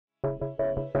Help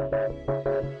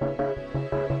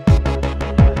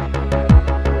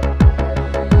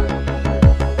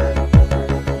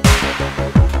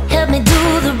me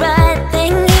do the right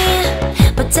thing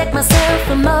here, protect myself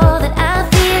from all that I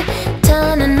fear.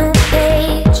 Turn a new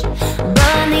page,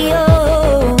 burn the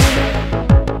old.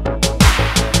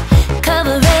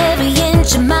 Cover every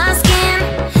inch of my skin,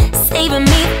 saving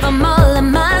me from all of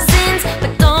my sins.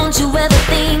 But don't you ever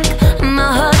think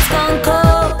my heart's gone cold.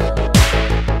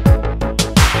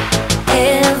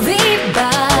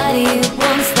 Everybody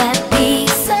wants that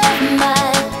peace of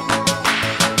mind.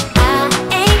 I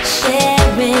ain't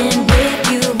sharing with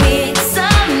you peace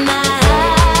of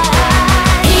mind.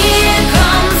 Here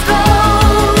comes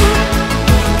gold,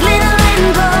 glitter and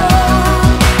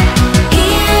gold.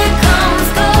 Here comes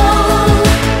gold,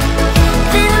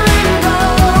 glitter and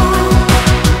gold.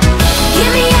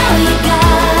 Give me all you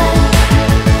got,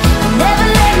 never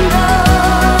let go.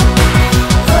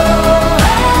 Oh,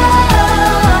 oh, oh,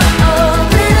 oh,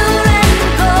 glitter and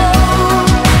gold.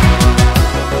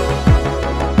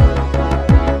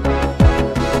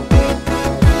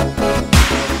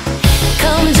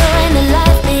 Come join the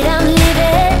life that I'm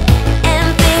living and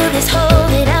fill this hole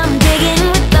that I'm digging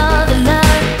with all the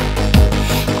love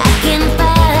I can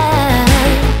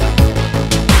find.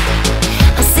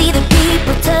 I see the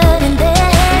people turning their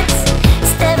heads,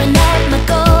 staring at my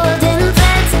golden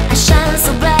threads. I shine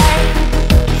so bright,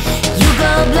 you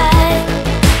go blind.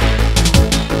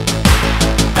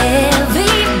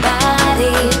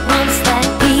 Everybody wants that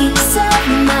peace of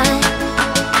mind.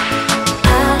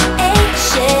 I ain't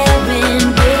sharing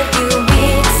with you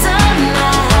peace of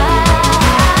mind.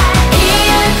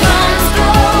 Here comes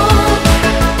gold,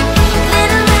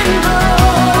 glitter and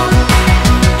gold.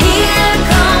 Here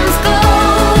comes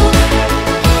gold,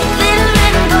 glitter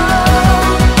and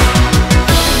gold.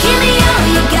 Give me all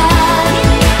you got,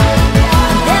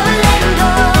 never let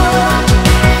go.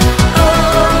 Oh,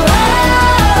 oh,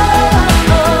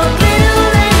 oh, glitter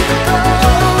and gold.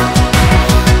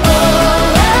 Oh,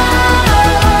 oh,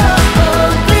 oh,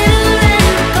 glitter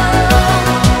and gold.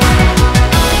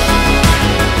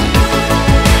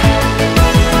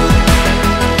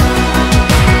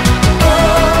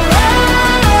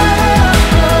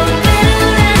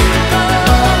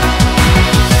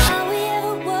 All we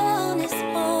ever want is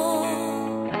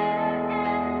more.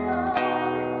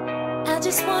 I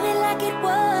just want it like it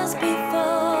was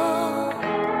before.